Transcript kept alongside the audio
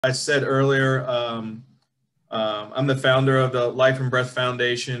I said earlier, I'm the founder of the Life and Breath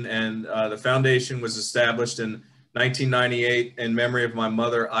Foundation, and the foundation was established in 1998 in memory of my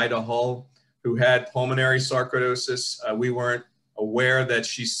mother, Ida Hull, who had pulmonary sarcoidosis. We weren't aware that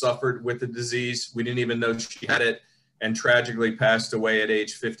she suffered with the disease. We didn't even know she had it, and tragically passed away at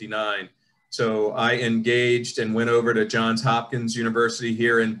age 59. So I engaged and went over to Johns Hopkins University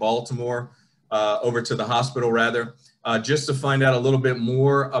here in Baltimore, over to the hospital rather, just to find out a little bit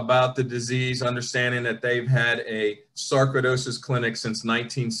more about the disease, understanding that they've had a sarcoidosis clinic since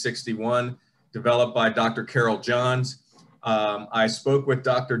 1961, developed by Dr. Carol Johns. I spoke with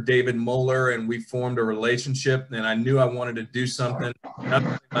Dr. David Moeller, and we formed a relationship, and I knew I wanted to do something, not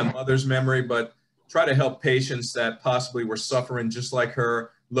only in my mother's memory, but try to help patients that possibly were suffering just like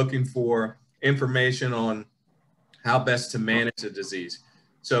her, looking for information on how best to manage the disease.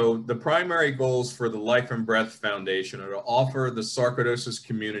 So the primary goals for the Life and Breath Foundation are to offer the sarcoidosis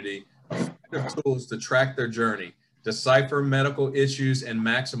community effective tools to track their journey, decipher medical issues, and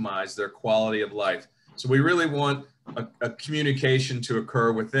maximize their quality of life. So we really want a communication to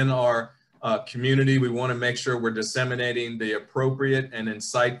occur within our community. We want to make sure we're disseminating the appropriate and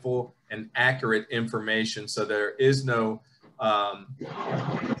insightful and accurate information, so there is no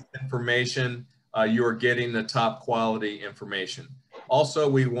information. You're getting the top quality information. Also,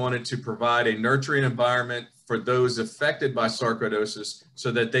 we wanted to provide a nurturing environment for those affected by sarcoidosis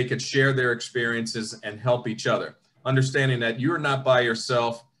so that they could share their experiences and help each other. Understanding that you're not by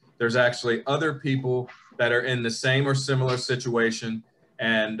yourself, there's actually other people that are in the same or similar situation,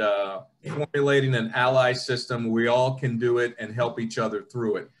 and formulating an ally system, we all can do it and help each other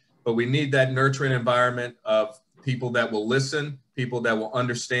through it. But we need that nurturing environment of people that will listen, people that will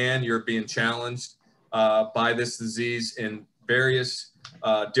understand you're being challenged by this disease in various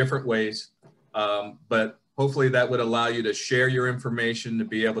different ways. But hopefully that would allow you to share your information, to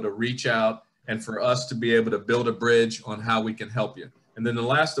be able to reach out, and for us to be able to build a bridge on how we can help you. And then the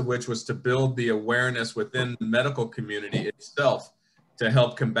last of which was to build the awareness within the medical community itself to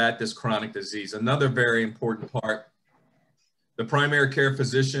help combat this chronic disease. Another very important part, the primary care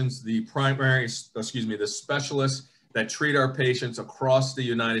physicians, the specialists that treat our patients across the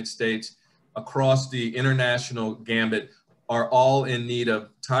United States, across the international gambit, are all in need of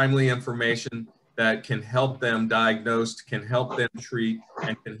timely information that can help them diagnose, can help them treat,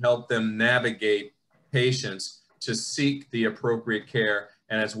 and can help them navigate patients to seek the appropriate care,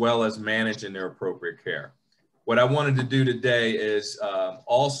 and as well as managing their appropriate care. What I wanted to do today is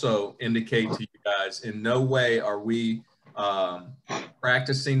also indicate to you guys, in no way are we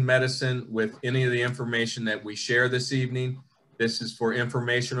practicing medicine with any of the information that we share this evening. This is for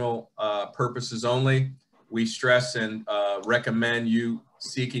informational purposes only. We stress and recommend you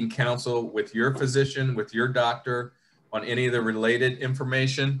seeking counsel with your physician, with your doctor on any of the related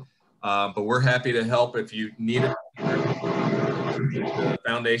information. But we're happy to help if you need it. The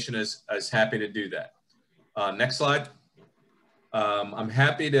foundation is happy to do that. Next slide. I'm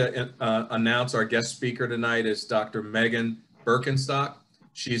happy to announce our guest speaker tonight is Dr. Meghan Berkenstock.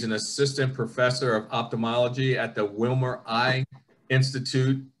 She's an assistant professor of ophthalmology at the Wilmer Eye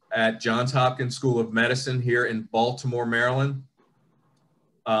Institute at Johns Hopkins School of Medicine here in Baltimore, Maryland.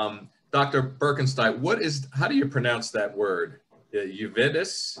 Dr. Berkenstock, how do you pronounce that word?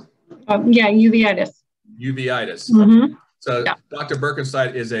 Uveitis? Yeah, uveitis. Uveitis. Mm-hmm. So yeah. Dr.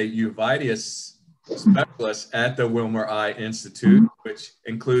 Berkenstock is a uveitis specialist at the Wilmer Eye Institute, which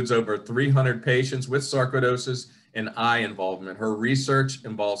includes over 300 patients with sarcoidosis and eye involvement. Her research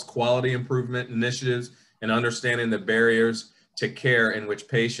involves quality improvement initiatives and understanding the barriers to care in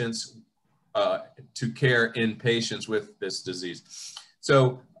patients with this disease.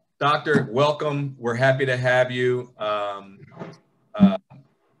 So, Doctor, welcome. We're happy to have you.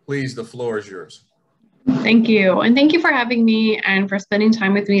 Please, the floor is yours. Thank you. And thank you for having me and for spending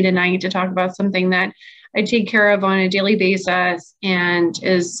time with me tonight to talk about something that I take care of on a daily basis and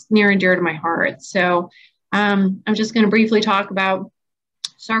is near and dear to my heart. So I'm just going to briefly talk about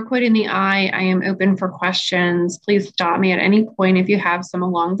sarcoid in the eye. I am open for questions. Please stop me at any point if you have some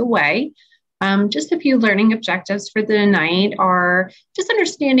along the way. Just a few learning objectives for the night are just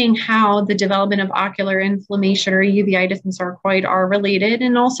understanding how the development of ocular inflammation or uveitis and sarcoid are related,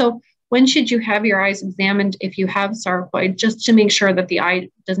 and also when should you have your eyes examined if you have sarcoid, just to make sure that the eye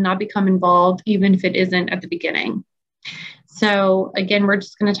does not become involved, even if it isn't at the beginning. So again, we're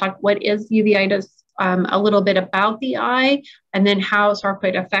just going to talk what is uveitis, a little bit about the eye, and then how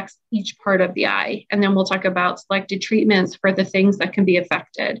sarcoid affects each part of the eye. And then we'll talk about selected treatments for the things that can be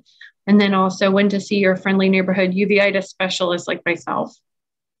affected. And then also when to see your friendly neighborhood uveitis specialist like myself.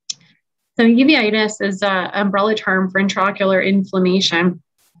 So uveitis is an umbrella term for intraocular inflammation.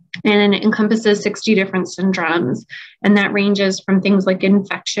 And it encompasses 60 different syndromes. And that ranges from things like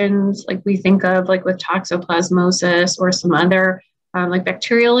infections, like we think of like with toxoplasmosis or some other like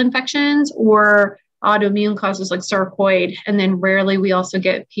bacterial infections, or autoimmune causes like sarcoid. And then rarely we also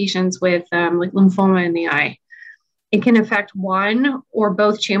get patients with like lymphoma in the eye. It can affect one or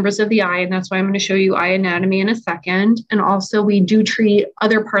both chambers of the eye, and that's why I'm going to show you eye anatomy in a second. And also we do treat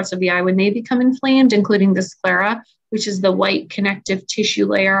other parts of the eye when they become inflamed, including the sclera, which is the white connective tissue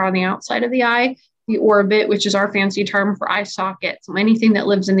layer on the outside of the eye, the orbit, which is our fancy term for eye socket. So anything that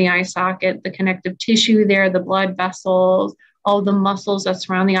lives in the eye socket, the connective tissue there, the blood vessels, all the muscles that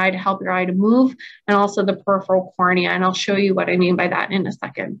surround the eye to help your eye to move, and also the peripheral cornea. And I'll show you what I mean by that in a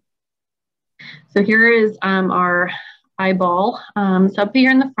second. So here is our eyeball. So up here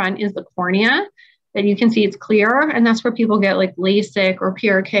in the front is the cornea that you can see it's clear. And that's where people get like LASIK or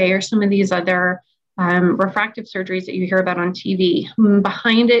PRK or some of these other refractive surgeries that you hear about on TV.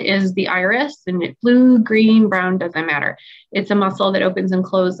 Behind it is the iris, and blue, green, brown, doesn't matter. It's a muscle that opens and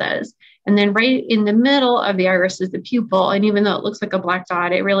closes. And then right in the middle of the iris is the pupil. And even though it looks like a black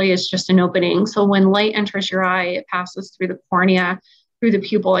dot, it really is just an opening. So when light enters your eye, it passes through the cornea, through the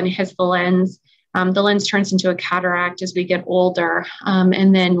pupil, and hits the lens. The lens turns into a cataract as we get older.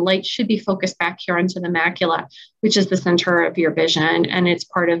 And then light should be focused back here onto the macula, which is the center of your vision. And it's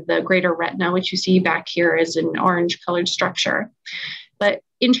part of the greater retina, which you see back here is an orange colored structure. But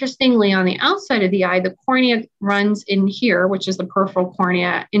interestingly, on the outside of the eye, the cornea runs in here, which is the peripheral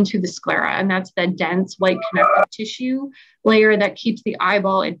cornea, into the sclera. And that's the dense white connective tissue layer that keeps the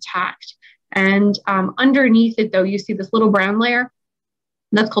eyeball intact. And underneath it, though, you see this little brown layer.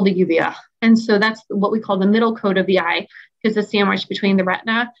 That's called the uvea. And so that's what we call the middle coat of the eye, because it's sandwiched between the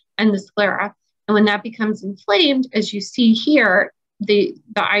retina and the sclera. And when that becomes inflamed, as you see here, the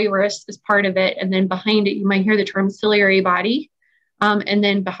iris is part of it. And then behind it, you might hear the term ciliary body. And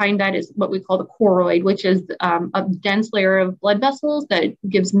then behind that is what we call the choroid, which is a dense layer of blood vessels that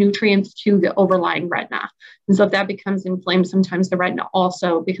gives nutrients to the overlying retina. And so if that becomes inflamed, sometimes the retina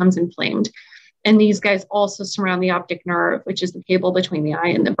also becomes inflamed. And these guys also surround the optic nerve, which is the cable between the eye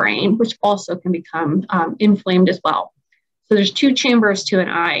and the brain, which also can become inflamed as well. So there's two chambers to an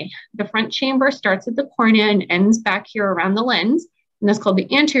eye. The front chamber starts at the cornea and ends back here around the lens. And that's called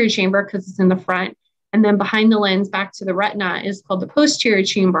the anterior chamber because it's in the front. And then behind the lens back to the retina is called the posterior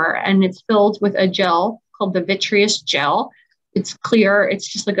chamber. And it's filled with a gel called the vitreous gel. It's clear. It's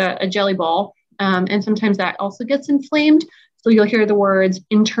just like a jelly ball. And sometimes that also gets inflamed. So you'll hear the words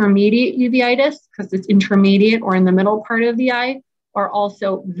intermediate uveitis because it's intermediate or in the middle part of the eye, or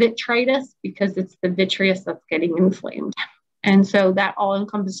also vitritis because it's the vitreous that's getting inflamed. And so that all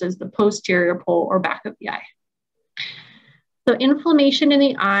encompasses the posterior pole or back of the eye. So inflammation in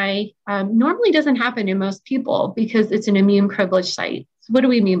the eye normally doesn't happen in most people because it's an immune privileged site. So what do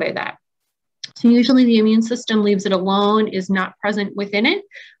we mean by that? So usually the immune system leaves it alone, is not present within it.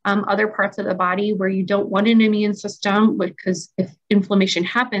 Other parts of the body where you don't want an immune system, because if inflammation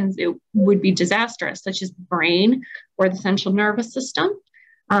happens, it would be disastrous, such as the brain or the central nervous system.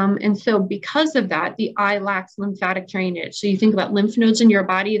 And so because of that, the eye lacks lymphatic drainage. So you think about lymph nodes in your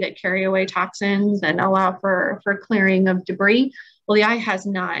body that carry away toxins and allow for clearing of debris. Well, the eye has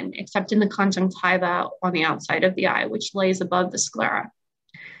none, except in the conjunctiva on the outside of the eye, which lays above the sclera.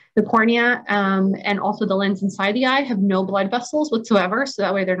 The cornea and also the lens inside the eye have no blood vessels whatsoever. So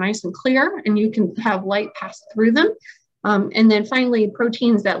that way they're nice and clear and you can have light pass through them. And then finally,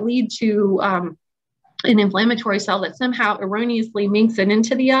 proteins that lead to an inflammatory cell that somehow erroneously makes it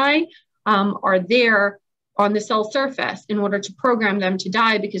into the eye are there on the cell surface in order to program them to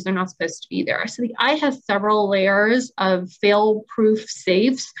die because they're not supposed to be there. So the eye has several layers of fail-proof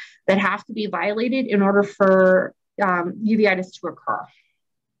safes that have to be violated in order for uveitis to occur.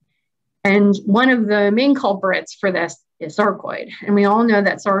 And one of the main culprits for this is sarcoid. And we all know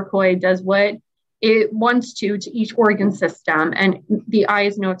that sarcoid does what it wants to each organ system, and the eye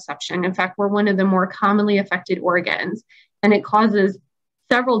is no exception. In fact, we're one of the more commonly affected organs, and it causes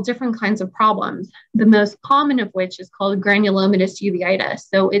several different kinds of problems, the most common of which is called granulomatous uveitis.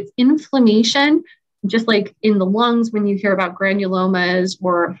 So it's inflammation, just like in the lungs when you hear about granulomas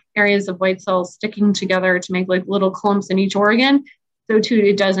or areas of white cells sticking together to make like little clumps in each organ. So too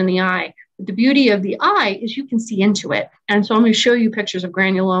it does in the eye. But the beauty of the eye is you can see into it. And so I'm going to show you pictures of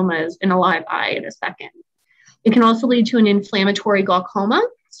granulomas in a live eye in a second. It can also lead to an inflammatory glaucoma.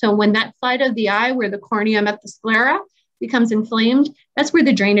 So when that side of the eye where the cornea met the sclera becomes inflamed, that's where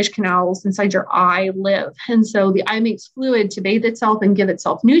the drainage canals inside your eye live. And so the eye makes fluid to bathe itself and give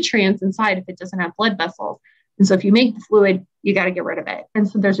itself nutrients inside if it doesn't have blood vessels. And so if you make the fluid, you got to get rid of it. And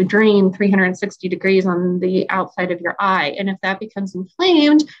so there's a drain 360 degrees on the outside of your eye. And if that becomes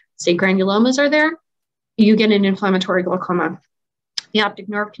inflamed, say granulomas are there, you get an inflammatory glaucoma. The optic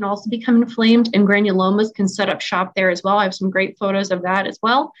nerve can also become inflamed, and granulomas can set up shop there as well. I have some great photos of that as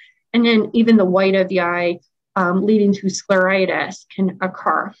well. And then even the white of the eye leading to scleritis can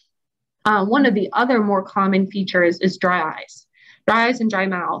occur. One of the other more common features is dry eyes. Dry eyes and dry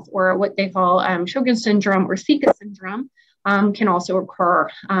mouth, or what they call Sjogren's syndrome or Zika syndrome, can also occur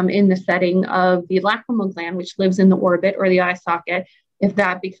in the setting of the lacrimal gland, which lives in the orbit or the eye socket, if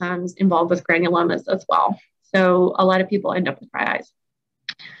that becomes involved with granulomas as well. So a lot of people end up with dry eyes.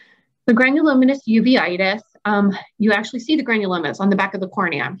 The granulomatous uveitis, you actually see the granulomas on the back of the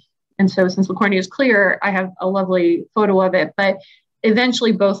cornea. And so since the cornea is clear, I have a lovely photo of it, but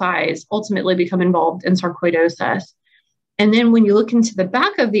eventually both eyes ultimately become involved in sarcoidosis. And then when you look into the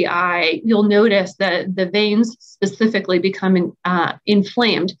back of the eye, you'll notice that the veins specifically become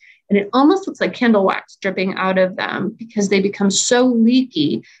inflamed. And it almost looks like candle wax dripping out of them because they become so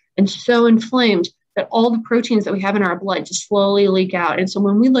leaky and so inflamed that all the proteins that we have in our blood just slowly leak out. And so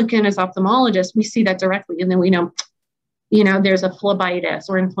when we look in as ophthalmologists, we see that directly. And then we know, there's a phlebitis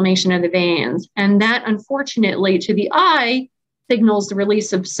or inflammation of the veins. And that, unfortunately, to the eye, signals the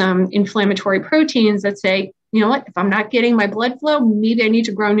release of some inflammatory proteins that say, you know what, if I'm not getting my blood flow, maybe I need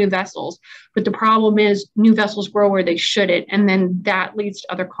to grow new vessels. But the problem is new vessels grow where they shouldn't, and then that leads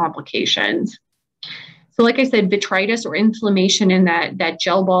to other complications. So like I said, vitritis or inflammation in that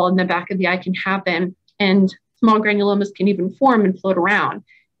gel ball in the back of the eye can happen, and small granulomas can even form and float around.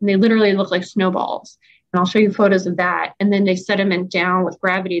 And they literally look like snowballs. And I'll show you photos of that. And then they sediment down with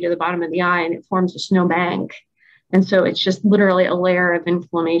gravity to the bottom of the eye, and it forms a snowbank. And so it's just literally a layer of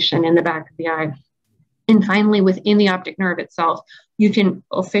inflammation in the back of the eye. And finally, within the optic nerve itself, you can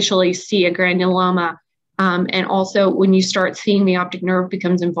officially see a granuloma. And also when you start seeing the optic nerve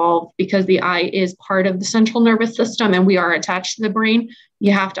becomes involved, because the eye is part of the central nervous system and we are attached to the brain,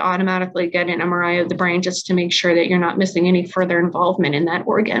 you have to automatically get an MRI of the brain just to make sure that you're not missing any further involvement in that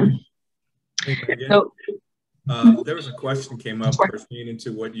organ. Hey, so, there was a question came up pertaining to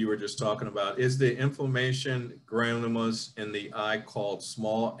what you were just talking about. Is the inflammation granulomas in the eye called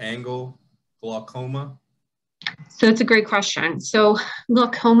small angle glaucoma? So it's a great question. So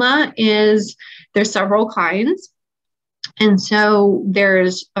glaucoma there's several kinds. And so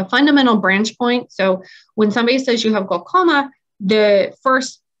there's a fundamental branch point. So when somebody says you have glaucoma, the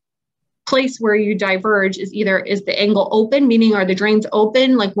first place where you diverge is either is the angle open, meaning are the drains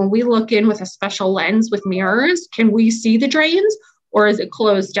open? Like when we look in with a special lens with mirrors, can we see the drains, or is it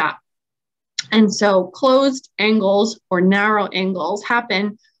closed up? And so closed angles or narrow angles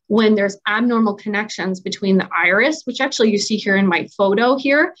happen when there's abnormal connections between the iris, which actually you see here in my photo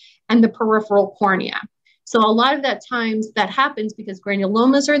here, and the peripheral cornea. So a lot of that times that happens because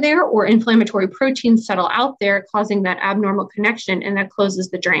granulomas are there or inflammatory proteins settle out there, causing that abnormal connection, and that closes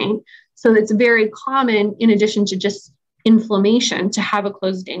the drain. So it's very common, in addition to just inflammation, to have a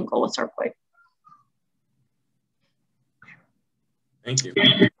closed angle with sarcoid. Thank you.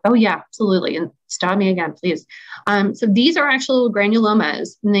 Oh yeah, absolutely. And stop me again, please. So these are actual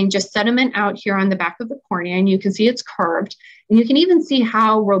granulomas, and they just sediment out here on the back of the cornea, and you can see it's curved. And you can even see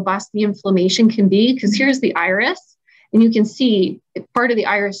how robust the inflammation can be, because here's the iris, and you can see part of the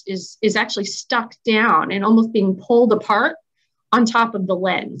iris is actually stuck down and almost being pulled apart on top of the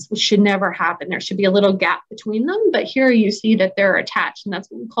lens, which should never happen. There should be a little gap between them, but here you see that they're attached, and that's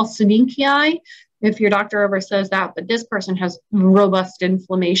what we call syncytiae, if your doctor ever says that. But this person has robust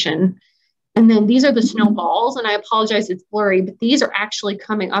inflammation. And then these are the snowballs, and I apologize, it's blurry, but these are actually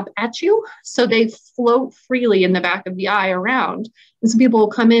coming up at you. So they float freely in the back of the eye around. And so people will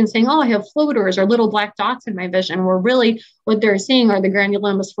come in saying, oh, I have floaters or little black dots in my vision, where really what they're seeing are the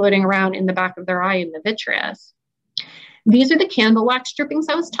granulomas floating around in the back of their eye in the vitreous. These are the candle wax drippings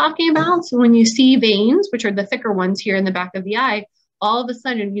I was talking about. So when you see veins, which are the thicker ones here in the back of the eye, all of a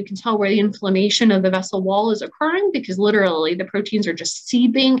sudden you can tell where the inflammation of the vessel wall is occurring, because literally the proteins are just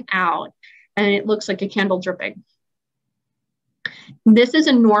seeping out, and it looks like a candle dripping. This is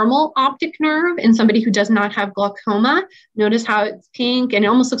a normal optic nerve in somebody who does not have glaucoma. Notice how it's pink, and it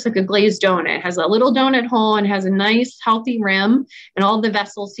almost looks like a glazed donut. It has a little donut hole and has a nice healthy rim, and all the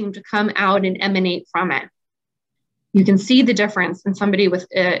vessels seem to come out and emanate from it. You can see the difference in somebody with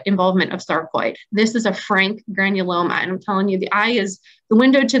involvement of sarcoid. This is a frank granuloma, and I'm telling you, the eye is the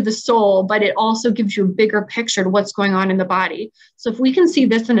window to the soul, but it also gives you a bigger picture of what's going on in the body. So if we can see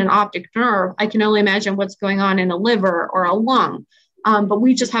this in an optic nerve, I can only imagine what's going on in a liver or a lung but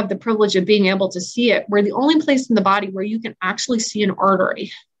we just have the privilege of being able to see it. We're the only place in the body where you can actually see an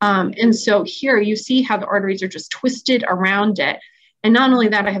artery. And so here you see how the arteries are just twisted around it. And not only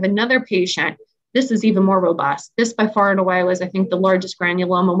that, I have another patient. This is even more robust. This by far and away was, I think, the largest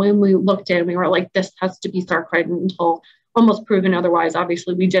granuloma. When we looked at it, we were like, this has to be sarcoid until almost proven otherwise.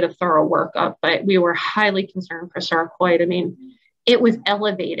 Obviously, we did a thorough workup, but we were highly concerned for sarcoid. I mean, it was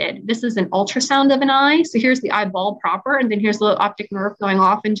elevated. This is an ultrasound of an eye. So here's the eyeball proper, and then here's the optic nerve going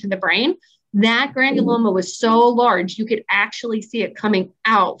off into the brain. That granuloma was so large, you could actually see it coming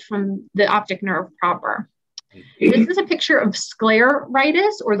out from the optic nerve proper. This is a picture of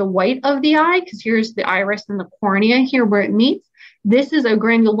scleritis, or the white of the eye, because here's the iris and the cornea here where it meets. This is a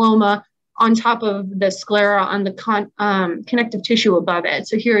granuloma on top of the sclera on the connective tissue above it.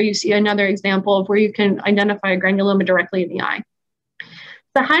 So here you see another example of where you can identify a granuloma directly in the eye.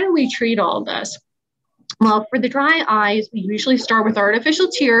 So how do we treat all this? Well, for the dry eyes, we usually start with artificial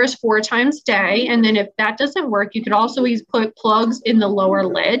tears 4 times a day. And then if that doesn't work, you could also put plugs in the lower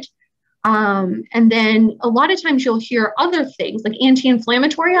lid. And then a lot of times you'll hear other things like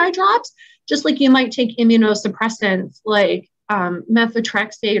anti-inflammatory eye drops, just like you might take immunosuppressants like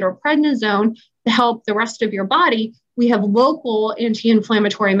methotrexate or prednisone to help the rest of your body. We have local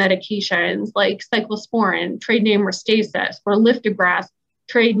anti-inflammatory medications like cyclosporin, trade name Restasis, or Liftigras,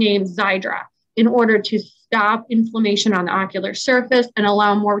 trade name Xiidra, in order to stop inflammation on the ocular surface and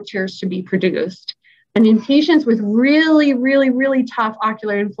allow more tears to be produced. And in patients with really, really, really tough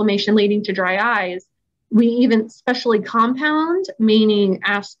ocular inflammation leading to dry eyes, we even specially compound, meaning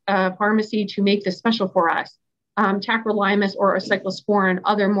ask a pharmacy to make this special for us, tacrolimus or cyclosporin,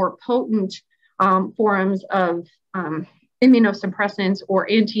 other more potent forms of immunosuppressants or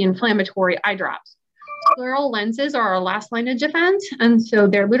anti-inflammatory eye drops. Scleral lenses are our last line of defense. And so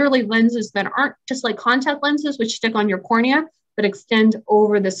they're literally lenses that aren't just like contact lenses, which stick on your cornea, but extend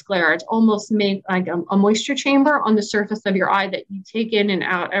over the sclera. It's almost made like a moisture chamber on the surface of your eye that you take in and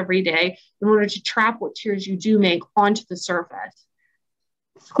out every day in order to trap what tears you do make onto the surface.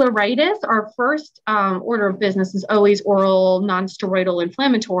 Scleritis, our first order of business is always oral non-steroidal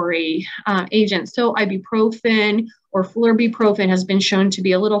inflammatory agents. So ibuprofen or flurbiprofen has been shown to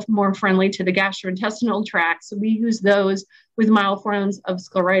be a little more friendly to the gastrointestinal tract. So we use those with mild forms of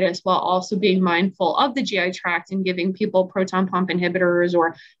scleritis while also being mindful of the GI tract and giving people proton pump inhibitors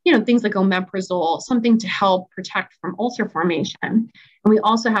or, things like omeprazole, something to help protect from ulcer formation. And we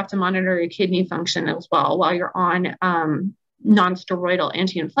also have to monitor your kidney function as well while you're on non-steroidal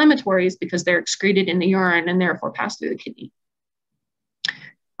anti-inflammatories, because they're excreted in the urine and therefore pass through the kidney.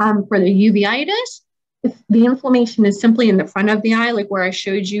 For the uveitis, if the inflammation is simply in the front of the eye, like where I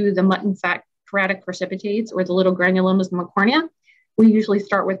showed you the mutton fat keratotic precipitates or the little granulomas in the cornea, we usually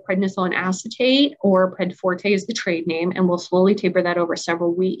start with prednisolone acetate, or Pred Forte is the trade name, and we'll slowly taper that over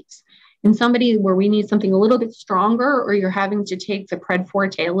several weeks. In somebody where we need something a little bit stronger, or you're having to take the Pred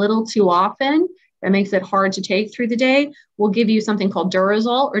Forte a little too often, that makes it hard to take through the day, we'll give you something called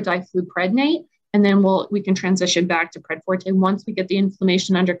Durezol or difluprednate, and then we can transition back to Pred Forte once we get the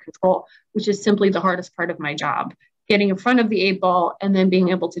inflammation under control, which is simply the hardest part of my job, getting in front of the 8 ball and then being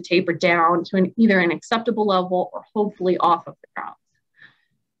able to taper down to either an acceptable level or hopefully off of the drops.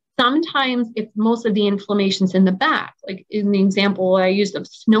 Sometimes if most of the inflammation's in the back, like in the example I used of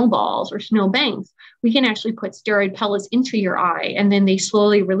snowballs or snowbanks, we can actually put steroid pellets into your eye, and then they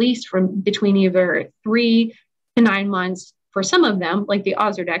slowly release from between either 3 to 9 months for some of them, like the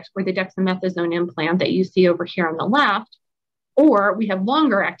Ozurdex or the dexamethasone implant that you see over here on the left, or we have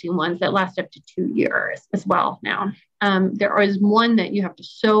longer acting ones that last up to 2 years as well now. There is one that you have to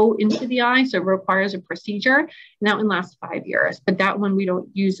sew into the eye, so it requires a procedure, and that one lasts 5 years. But that one we don't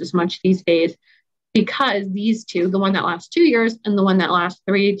use as much these days because these two, the one that lasts 2 years and the one that lasts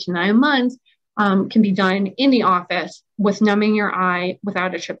 3 to 9 months, can be done in the office with numbing your eye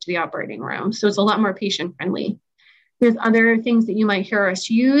without a trip to the operating room. So it's a lot more patient friendly. There's other things that you might hear us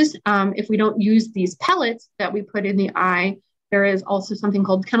use. If we don't use these pellets that we put in the eye, there is also something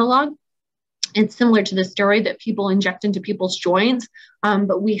called Kenalog. It's similar to the steroid that people inject into people's joints,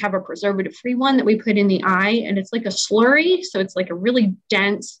 but we have a preservative-free one that we put in the eye, and it's like a slurry. So it's like a really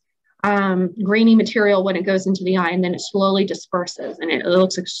dense, grainy material when it goes into the eye, and then it slowly disperses, and it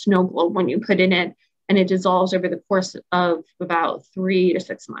looks like a snow globe when you put it in, and it dissolves over the course of about 3 to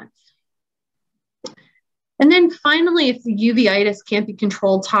 6 months. And then finally, if the uveitis can't be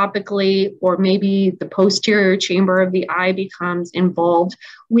controlled topically, or maybe the posterior chamber of the eye becomes involved,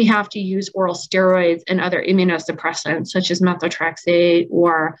 we have to use oral steroids and other immunosuppressants, such as methotrexate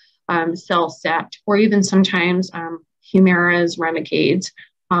or Cellcept, or even sometimes Humira's, Remicades,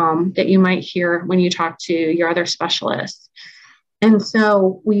 that you might hear when you talk to your other specialists. And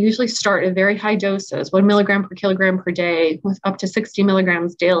so we usually start at very high doses, 1 milligram per kilogram per day, with up to 60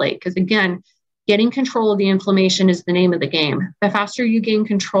 milligrams daily. Because again, getting control of the inflammation is the name of the game. The faster you gain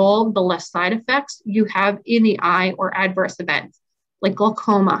control, the less side effects you have in the eye or adverse events like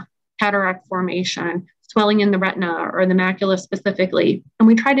glaucoma, cataract formation, swelling in the retina or the macula specifically. And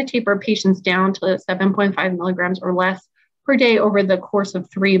we try to taper patients down to 7.5 milligrams or less per day over the course of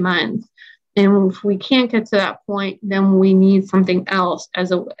 3 months. And if we can't get to that point, then we need something else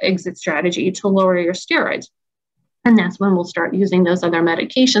as an exit strategy to lower your steroids. And that's when we'll start using those other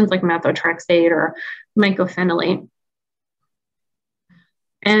medications like methotrexate or mycophenolate.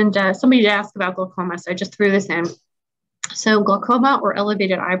 And somebody asked about glaucoma, so I just threw this in. So glaucoma or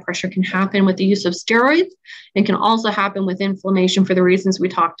elevated eye pressure can happen with the use of steroids. It can also happen with inflammation for the reasons we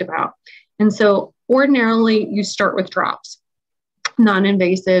talked about. And so ordinarily you start with drops.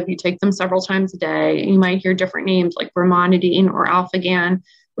 Non-invasive, you take them several times a day. You might hear different names like brimonidine or alphagan,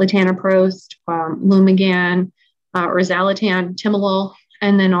 latanoprost, Lumigan, or Zalatan, Timolol,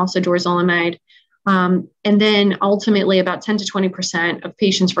 and then also dorzolamide. And then ultimately about 10 to 20% of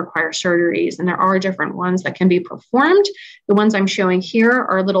patients require surgeries, and there are different ones that can be performed. The ones I'm showing here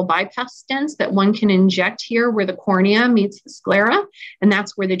are little bypass stents that one can inject here where the cornea meets the sclera, and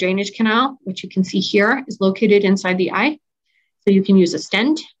that's where the drainage canal, which you can see here, is located inside the eye. So you can use a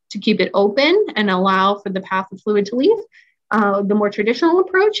stent to keep it open and allow for the path of fluid to leave. The more traditional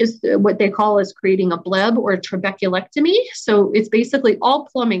approach is what they call is creating a bleb or a trabeculectomy. So it's basically all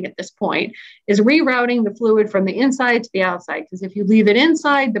plumbing at this point, is rerouting the fluid from the inside to the outside. Because if you leave it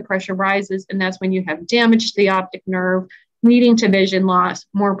inside, the pressure rises, and that's when you have damage to the optic nerve, leading to vision loss,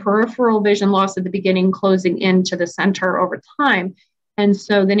 more peripheral vision loss at the beginning, closing into the center over time. And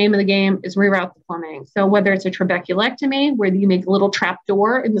so the name of the game is reroute the plumbing. So whether it's a trabeculectomy, where you make a little trap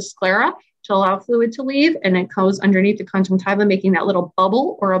door in the sclera to allow fluid to leave, and it goes underneath the conjunctiva, making that little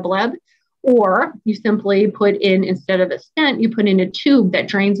bubble or a bleb, or you simply put in, instead of a stent, you put in a tube that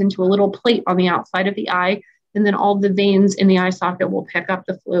drains into a little plate on the outside of the eye, and then all the veins in the eye socket will pick up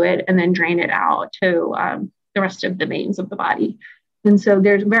the fluid and then drain it out to the rest of the veins of the body. And so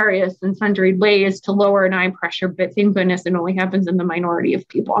there's various and sundry ways to lower an eye pressure, but thank goodness it only happens in the minority of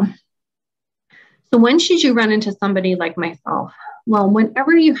people. So when should you run into somebody like myself? Well,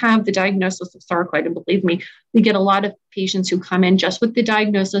 whenever you have the diagnosis of sarcoid, and believe me, we get a lot of patients who come in just with the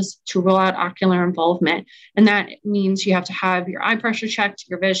diagnosis to rule out ocular involvement. And that means you have to have your eye pressure checked,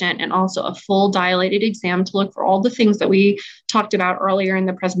 your vision, and also a full dilated exam to look for all the things that we talked about earlier in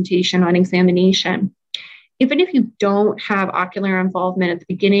the presentation on examination. Even if you don't have ocular involvement at the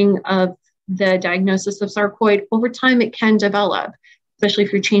beginning of the diagnosis of sarcoid, over time it can develop, especially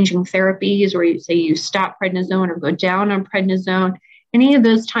if you're changing therapies or you say you stop prednisone or go down on prednisone. Any of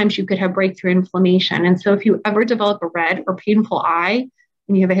those times you could have breakthrough inflammation. And so if you ever develop a red or painful eye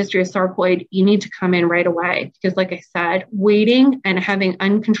and you have a history of sarcoid, you need to come in right away. Because like I said, waiting and having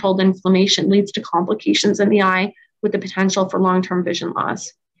uncontrolled inflammation leads to complications in the eye with the potential for long-term vision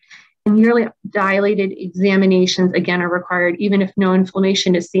loss. And yearly dilated examinations, again, are required even if no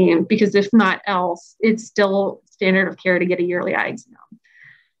inflammation is seen, because if not else, it's still standard of care to get a yearly eye exam.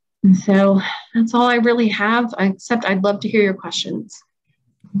 And so that's all I really have, except I'd love to hear your questions.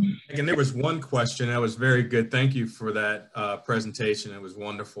 And there was one question that was very good. Thank you for that presentation. It was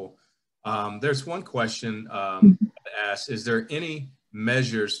wonderful. There's one question asked, is there any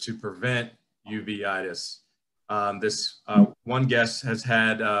measures to prevent uveitis? This one guest has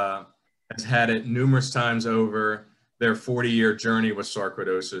had it numerous times over their 40-year journey with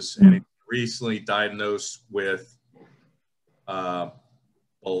sarcoidosis, and he recently diagnosed with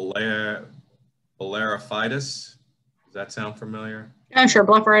blepharitis. Does that sound familiar? Yeah, sure.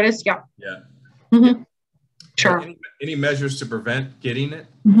 Blepharitis. Yeah. Yeah. Mm-hmm. Sure. Any measures to prevent getting it?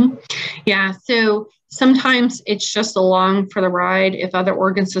 Mm-hmm. Yeah. So sometimes it's just along for the ride if other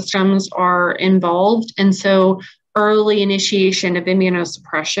organ systems are involved. And so early initiation of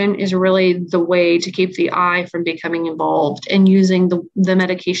immunosuppression is really the way to keep the eye from becoming involved, and using the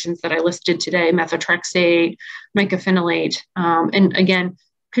medications that I listed today, methotrexate, mycophenolate. And again,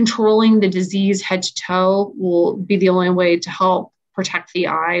 controlling the disease head to toe will be the only way to help protect the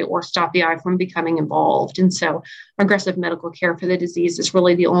eye or stop the eye from becoming involved. And so aggressive medical care for the disease is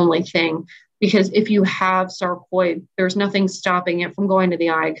really the only thing, because if you have sarcoid, there's nothing stopping it from going to the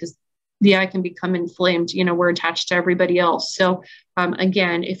eye, because the eye can become inflamed. You know, we're attached to everybody else. So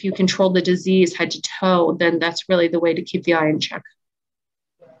again, if you control the disease head to toe, then that's really the way to keep the eye in check.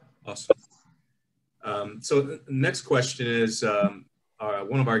 Awesome. So the next question is,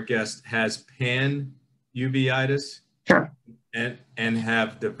 one of our guests has pan uveitis. Sure. And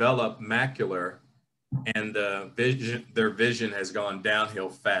have developed macular and their vision has gone downhill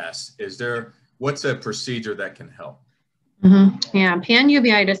fast. What's a procedure that can help? Yeah,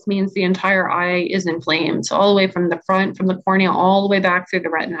 panuveitis means the entire eye is inflamed. So all the way from the front, from the cornea, all the way back through the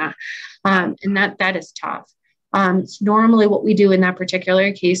retina. And that is tough. So normally what we do in that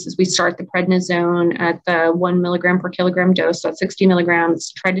particular case is we start the prednisone at the 1 milligram per kilogram dose, so 60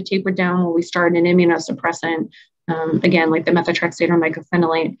 milligrams, try to taper down when we start an immunosuppressant, again, like the methotrexate or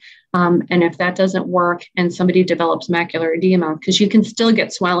mycophenolate. And if that doesn't work and somebody develops macular edema, because you can still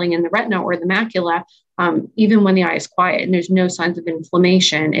get swelling in the retina or the macula, even when the eye is quiet and there's no signs of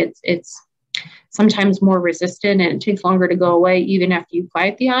inflammation, it's sometimes more resistant and it takes longer to go away even after you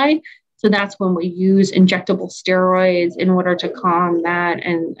quiet the eye. So that's when we use injectable steroids in order to calm that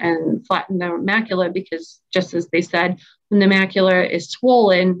and flatten the macula, because just as they said, when the macula is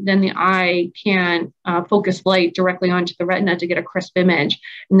swollen, then the eye can focus light directly onto the retina to get a crisp image.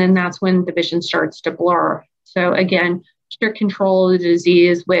 And then that's when the vision starts to blur. So again, strict control of the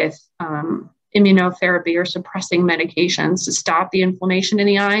disease with immunotherapy or suppressing medications to stop the inflammation in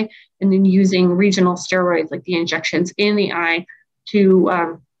the eye, and then using regional steroids like the injections in the eye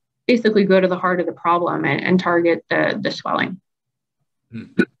to basically go to the heart of the problem and target the swelling.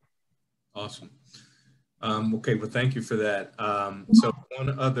 Awesome. Okay, well, thank you for that. So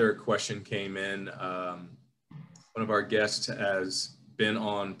one other question came in. One of our guests has been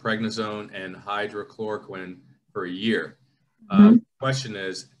on prednisone and hydrochloroquine for a year. The question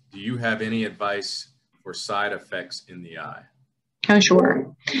is, do you have any advice for side effects in the eye? Oh,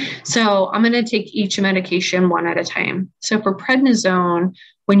 sure. So I'm going to take each medication one at a time. So for prednisone,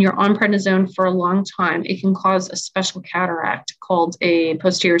 when you're on prednisone for a long time, it can cause a special cataract called a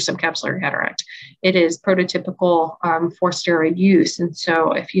posterior subcapsular cataract. It is prototypical for steroid use. And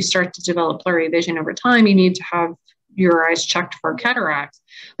so if you start to develop blurry vision over time, you need to have your eyes checked for cataracts.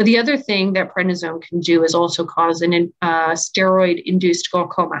 But the other thing that prednisone can do is also cause an steroid-induced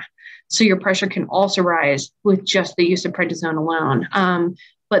glaucoma. So your pressure can also rise with just the use of prednisone alone.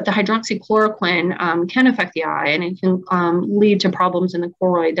 But the hydroxychloroquine can affect the eye, and it can lead to problems in the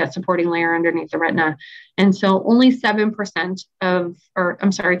choroid, that supporting layer underneath the retina. And so only 3%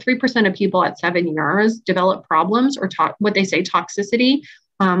 of people at 7 years develop problems or what they say toxicity,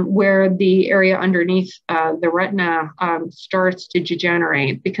 where the area underneath the retina starts to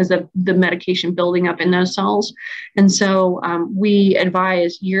degenerate because of the medication building up in those cells. And so we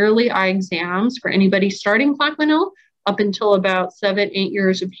advise yearly eye exams for anybody starting Plaquenil up until about 7-8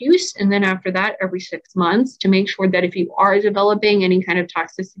 years of use. And then after that, every 6 months, to make sure that if you are developing any kind of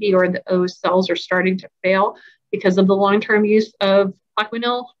toxicity or those cells are starting to fail because of the long-term use of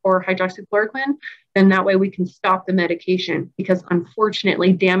Plaquenil or hydroxychloroquine, then that way we can stop the medication, because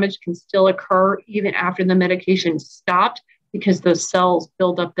unfortunately damage can still occur even after the medication is stopped because those cells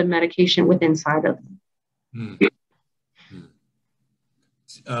build up the medication within inside of them.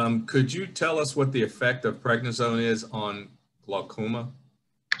 Could you tell us what the effect of prednisone is on glaucoma?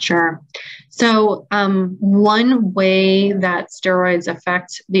 Sure. So one way that steroids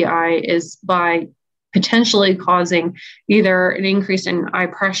affect the eye is by potentially causing either an increase in eye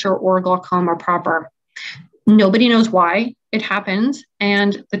pressure or glaucoma proper. Nobody knows why it happens,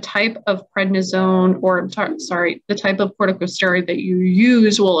 and the type of prednisone, or the type of corticosteroid that you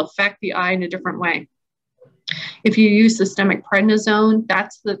use will affect the eye in a different way. If you use systemic prednisone,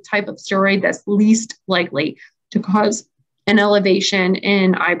 that's the type of steroid that's least likely to cause an elevation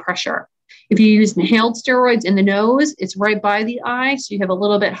in eye pressure. If you use inhaled steroids in the nose, it's right by the eye, so you have a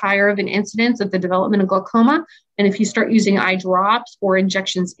little bit higher of an incidence of the development of glaucoma. And if you start using eye drops or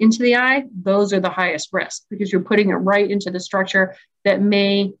injections into the eye, those are the highest risk, because you're putting it right into the structure that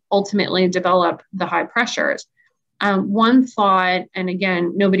may ultimately develop the high pressures. One thought, and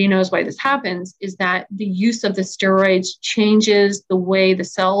again, nobody knows why this happens, is that the use of the steroids changes the way the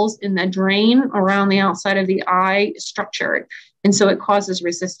cells in the drain around the outside of the eye is structured. And so it causes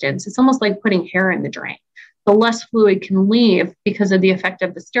resistance. It's almost like putting hair in the drain. The less fluid can leave because of the effect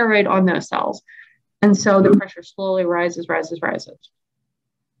of the steroid on those cells. And so the pressure slowly rises.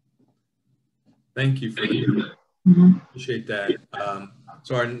 Thank you for that. Appreciate that.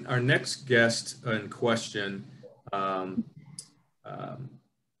 So our next guest in question,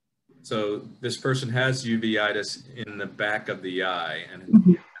 so this person has uveitis in the back of the eye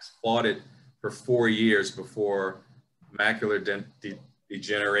and has fought it for 4 years before macular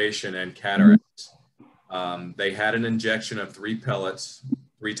degeneration and cataracts. They had an injection of 3 pellets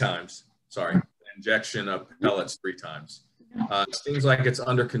 3 times. Injection of pellets 3 times. It seems like it's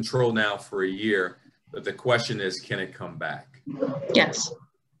under control now for a year, but the question is, can it come back? Yes.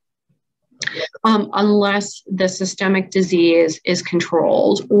 unless the systemic disease is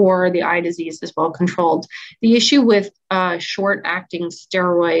controlled or the eye disease is well controlled. The issue with short-acting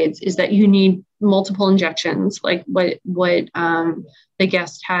steroids is that you need multiple injections, like what the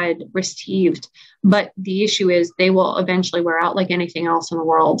guest had received. But the issue is they will eventually wear out like anything else in the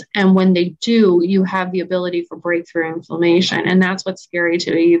world. And when they do, you have the ability for breakthrough inflammation. And that's what's scary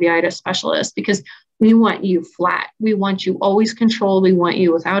to a uveitis specialist, because we want you flat. We want you always controlled. We want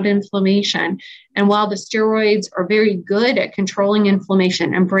you without inflammation. And while the steroids are very good at controlling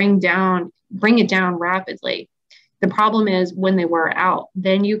inflammation and bring it down rapidly, the problem is when they wear out,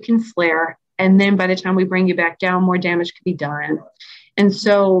 then you can flare. And then by the time we bring you back down, more damage could be done. And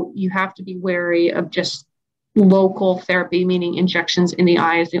so you have to be wary of just local therapy, meaning injections in the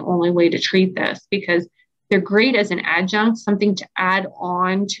eye is the only way to treat this, because they're great as an adjunct, something to add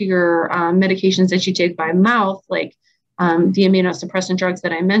on to your medications that you take by mouth, like the immunosuppressant drugs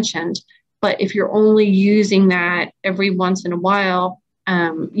that I mentioned. But if you're only using that every once in a while,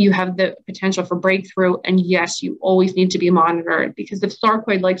 you have the potential for breakthrough. And yes, you always need to be monitored, because if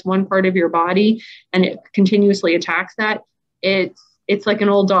sarcoid likes one part of your body and it continuously attacks that, it's like an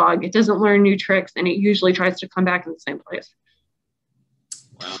old dog. It doesn't learn new tricks, and it usually tries to come back in the same place.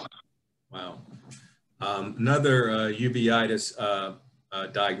 Wow. Another uveitis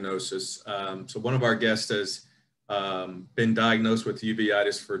diagnosis. So one of our guests has been diagnosed with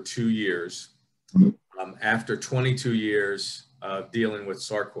uveitis for 2 years after 22 years of dealing with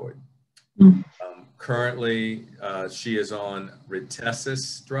sarcoid. Currently, she is on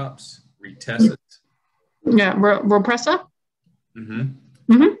Retesis drops. Retesis. Yeah, Repressa.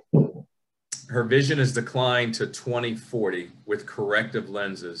 Her vision has declined to 20/40 with corrective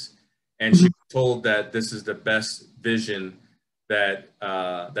lenses, and she was told that this is the best vision that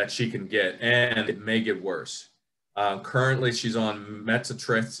that she can get, and it may get worse. Currently, she's on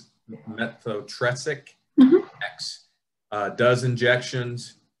methotrexate X, does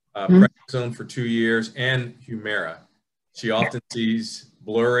injections, prednisone for 2 years, and Humira. She often sees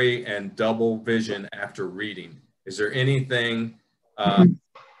blurry and double vision after reading. Is there anything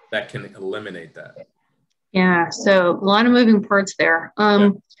that can eliminate that? Yeah, so a lot of moving parts there.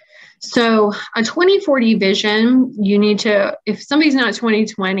 So a 20/40 vision, you need to, if somebody's not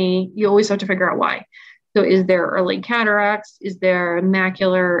 20/20, you always have to figure out why. So is there early cataracts? Is there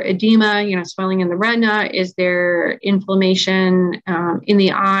macular edema, swelling in the retina? Is there inflammation in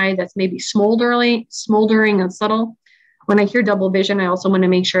the eye that's maybe smoldering and subtle? When I hear double vision, I also want to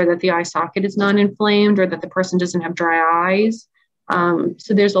make sure that the eye socket is not inflamed or that the person doesn't have dry eyes.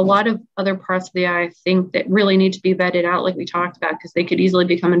 So there's a lot of other parts of the eye, I think, that really need to be vetted out, like we talked about, because they could easily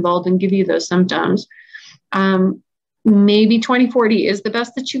become involved and give you those symptoms. Maybe 20/40 is the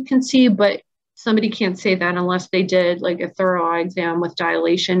best that you can see, but somebody can't say that unless they did like a thorough eye exam with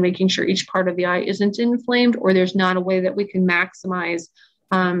dilation, making sure each part of the eye isn't inflamed, or there's not a way that we can maximize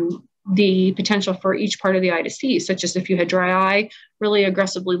the potential for each part of the eye to see, such as if you had dry eye, really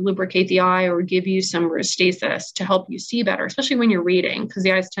aggressively lubricate the eye or give you some restasis to help you see better, especially when you're reading, because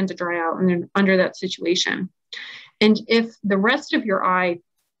the eyes tend to dry out under that situation. And if the rest of your eye,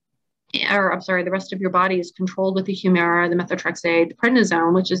 the rest of your body is controlled with the Humira, the methotrexate, the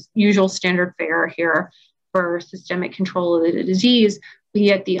prednisone, which is usual standard fare here for systemic control of the disease, but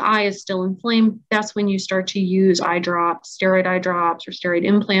yet the eye is still inflamed, that's when you start to use eye drops, steroid eye drops, or steroid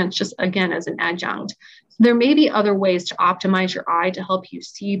implants, just again as an adjunct. So there may be other ways to optimize your eye to help you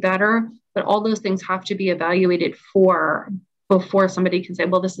see better, but all those things have to be evaluated before somebody can say,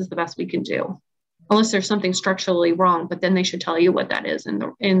 well, this is the best we can do, unless there's something structurally wrong, but then they should tell you what that is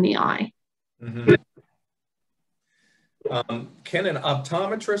in the eye. Can an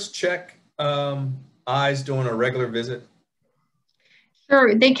optometrist check eyes during a regular visit?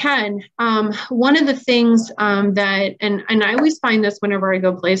 Sure, they can. One of the things that, and I always find this whenever I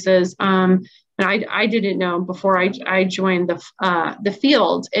go places, and I didn't know before I joined the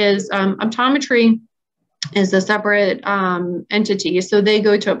field, is optometry is a separate entity. So they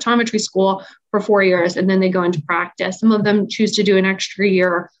go to optometry school for 4 years, and then they go into practice. Some of them choose to do an extra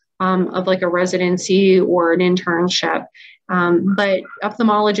year of like a residency or an internship. But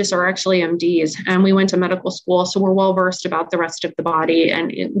ophthalmologists are actually MDs, and we went to medical school, so we're well versed about the rest of the body,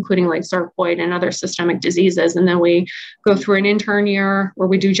 and including like sarcoid and other systemic diseases. And then we go through an intern year where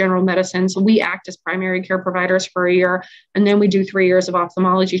we do general medicine. So we act as primary care providers for a year, and then we do 3 years of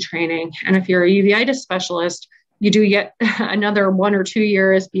ophthalmology training. And if you're a uveitis specialist, you do yet another 1 or 2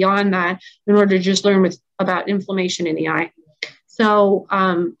 years beyond that in order to just learn about inflammation in the eye. So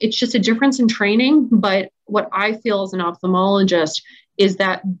it's just a difference in training. But what I feel as an ophthalmologist is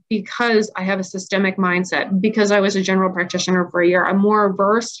that because I have a systemic mindset, because I was a general practitioner for a year, I'm more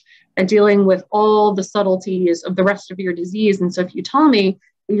versed at dealing with all the subtleties of the rest of your disease. And so if you tell me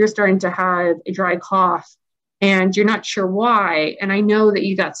that you're starting to have a dry cough and you're not sure why, and I know that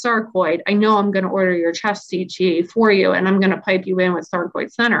you got sarcoid, I know I'm going to order your chest CT for you, and I'm going to pipe you in with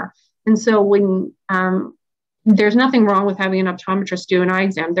Sarcoid Center. And so when there's nothing wrong with having an optometrist do an eye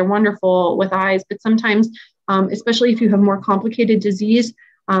exam. They're wonderful with eyes, but sometimes, especially if you have more complicated disease,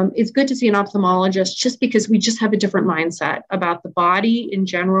 it's good to see an ophthalmologist just because we just have a different mindset about the body in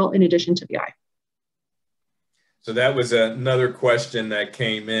general, in addition to the eye. So that was another question that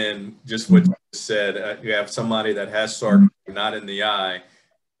came in, just what you said. You have somebody that has sarcoid, not in the eye,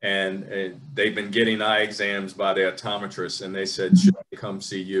 and they've been getting eye exams by the optometrist, and they said, should they come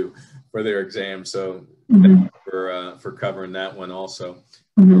see you for their exam? So thank you for covering that one also.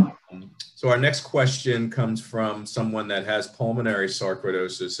 So our next question comes from someone that has pulmonary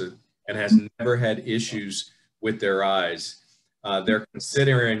sarcoidosis and has never had issues with their eyes. They're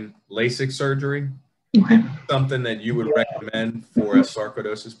considering LASIK surgery. Okay. Something that you would recommend for a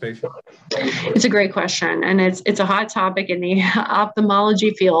sarcoidosis patient? It's a great question, and it's a hot topic in the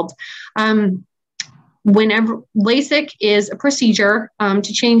ophthalmology field. Whenever LASIK is a procedure to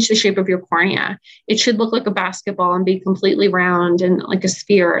change the shape of your cornea, it should look like a basketball and be completely round and like a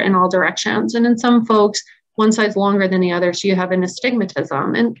sphere in all directions. And in some folks, one side's longer than the other, so you have an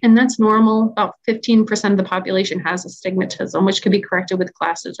astigmatism, and that's normal. About 15% of the population has astigmatism, which could be corrected with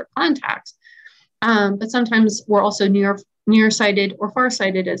glasses or contacts. But sometimes we're also nearsighted or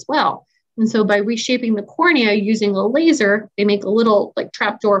farsighted as well. And so by reshaping the cornea using a laser, they make a little like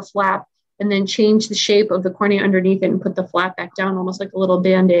trapdoor flap and then change the shape of the cornea underneath it and put the flap back down, almost like a little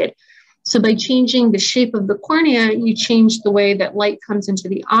Band-Aid. So by changing the shape of the cornea, you change the way that light comes into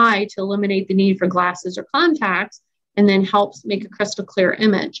the eye to eliminate the need for glasses or contacts, and then helps make a crystal clear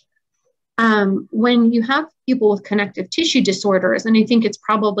image. When you have people with connective tissue disorders, and I think it's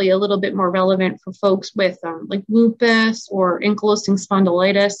probably a little bit more relevant for folks with like lupus or ankylosing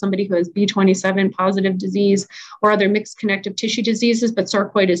spondylitis, somebody who has B27 positive disease or other mixed connective tissue diseases, but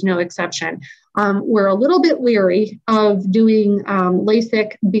sarcoid is no exception. We're a little bit leery of doing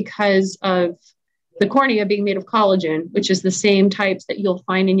LASIK because of the cornea being made of collagen, which is the same types that you'll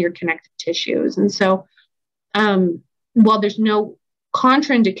find in your connective tissues. And so while there's no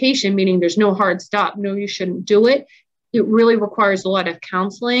contraindication, meaning there's no hard stop, no, you shouldn't do it, it really requires a lot of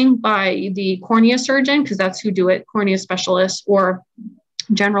counseling by the cornea surgeon, because that's who do it, cornea specialist or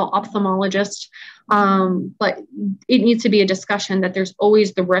general ophthalmologist. But it needs to be a discussion that there's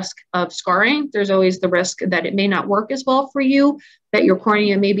always the risk of scarring. There's always the risk that it may not work as well for you, that your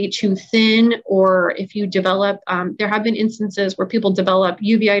cornea may be too thin, or if you develop, there have been instances where people develop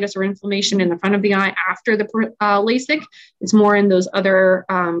uveitis or inflammation in the front of the eye after the LASIK. It's more in those other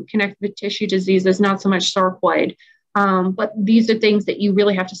connective tissue diseases, not so much sarcoid. But these are things that you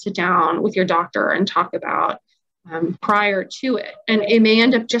really have to sit down with your doctor and talk about prior to it. And it may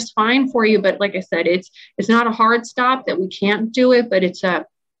end up just fine for you, but like I said, it's not a hard stop that we can't do it, but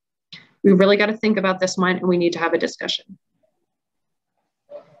we really got to think about this one, and we need to have a discussion.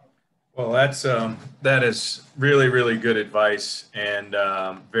 Well, that is really, really good advice, and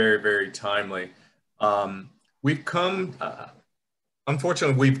very, very timely.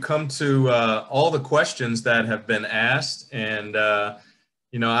 Unfortunately, we've come to all the questions that have been asked, and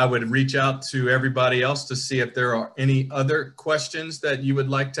I would reach out to everybody else to see if there are any other questions that you would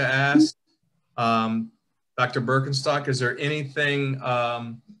like to ask. Dr. Berkenstock, is there anything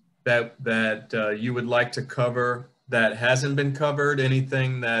that you would like to cover that hasn't been covered?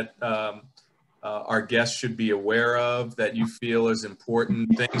 Anything that our guests should be aware of that you feel is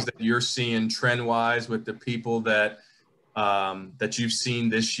important? Things that you're seeing trend-wise with the people that you've seen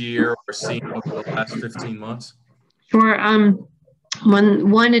this year or seen over the last 15 months? Sure.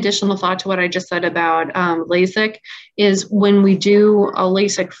 One additional thought to what I just said about LASIK is when we do a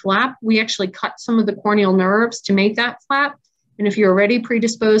LASIK flap, we actually cut some of the corneal nerves to make that flap. And if you're already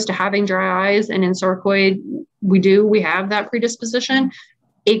predisposed to having dry eyes, and in sarcoid, we have that predisposition,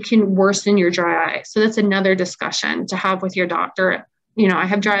 it can worsen your dry eye. So that's another discussion to have with your doctor. I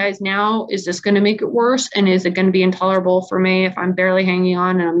have dry eyes now. Is this going to make it worse? And is it going to be intolerable for me if I'm barely hanging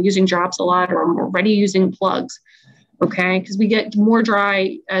on and I'm using drops a lot, or I'm already using plugs? Okay, because we get more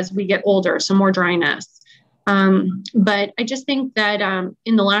dry as we get older, so more dryness. But I just think that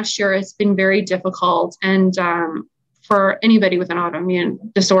in the last year, it's been very difficult, and for anybody with an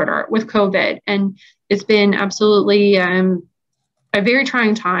autoimmune disorder with COVID, and it's been absolutely a very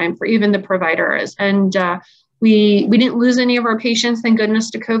trying time for even the providers. And We didn't lose any of our patients, thank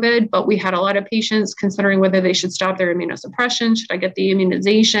goodness, to COVID, but we had a lot of patients considering whether they should stop their immunosuppression. Should I get the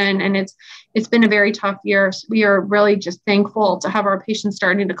immunization? And it's been a very tough year. So we are really just thankful to have our patients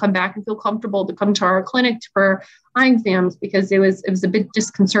starting to come back and feel comfortable to come to our clinic for eye exams, because it was a bit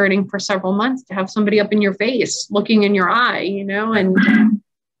disconcerting for several months to have somebody up in your face looking in your eye, and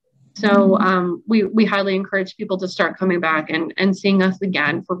so we highly encourage people to start coming back and seeing us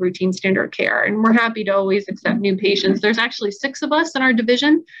again for routine standard care. And we're happy to always accept new patients. There's actually 6 of us in our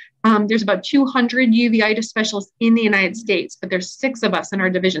division. There's about 200 uveitis specialists in the United States, but there's 6 of us in our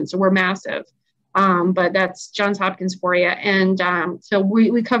division. So we're massive. But that's Johns Hopkins for you. And so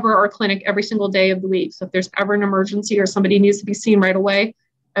we cover our clinic every single day of the week. So if there's ever an emergency or somebody needs to be seen right away,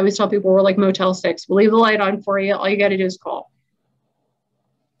 I always tell people we're like Motel 6. We'll leave the light on for you. All you got to do is call.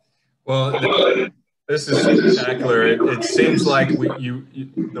 Well, this is spectacular. It seems like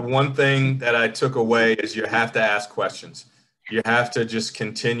the one thing that I took away is you have to ask questions. You have to just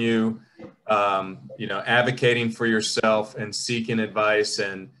continue, advocating for yourself and seeking advice,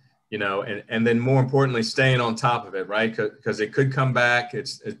 and then more importantly, staying on top of it, right? Because it could come back. It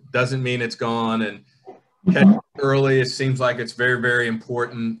doesn't mean it's gone. And catching it early, it seems like it's very, very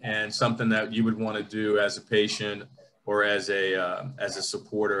important, and something that you would want to do as a patient or as a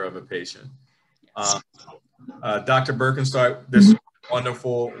supporter of a patient. Dr. Berkenstock, this is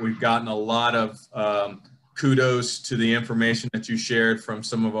wonderful. We've gotten a lot of kudos to the information that you shared from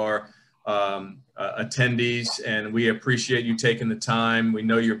some of our attendees, and we appreciate you taking the time. We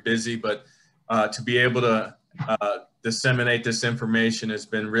know you're busy, but to be able to disseminate this information has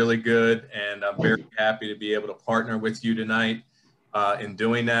been really good, and I'm very happy to be able to partner with you tonight in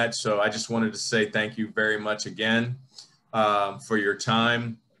doing that. So I just wanted to say thank you very much again for your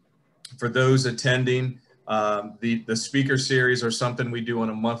time. For those attending, the speaker series are something we do on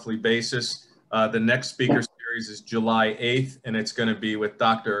a monthly basis. The next speaker series is July 8th, and it's going to be with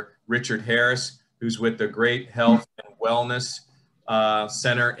Dr. Richard Harris, who's with the Great Health and Wellness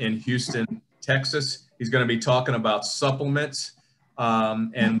Center in Houston, Texas. He's going to be talking about supplements,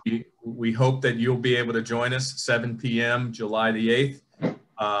 and we hope that you'll be able to join us 7 p.m. July the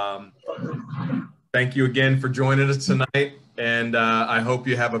 8th. Thank you again for joining us tonight, and I hope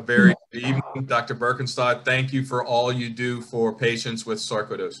you have a very good evening. Dr. Berkenstock, thank you for all you do for patients with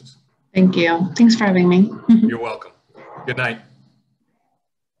sarcoidosis. Thank you. Thanks for having me. You're welcome. Good night.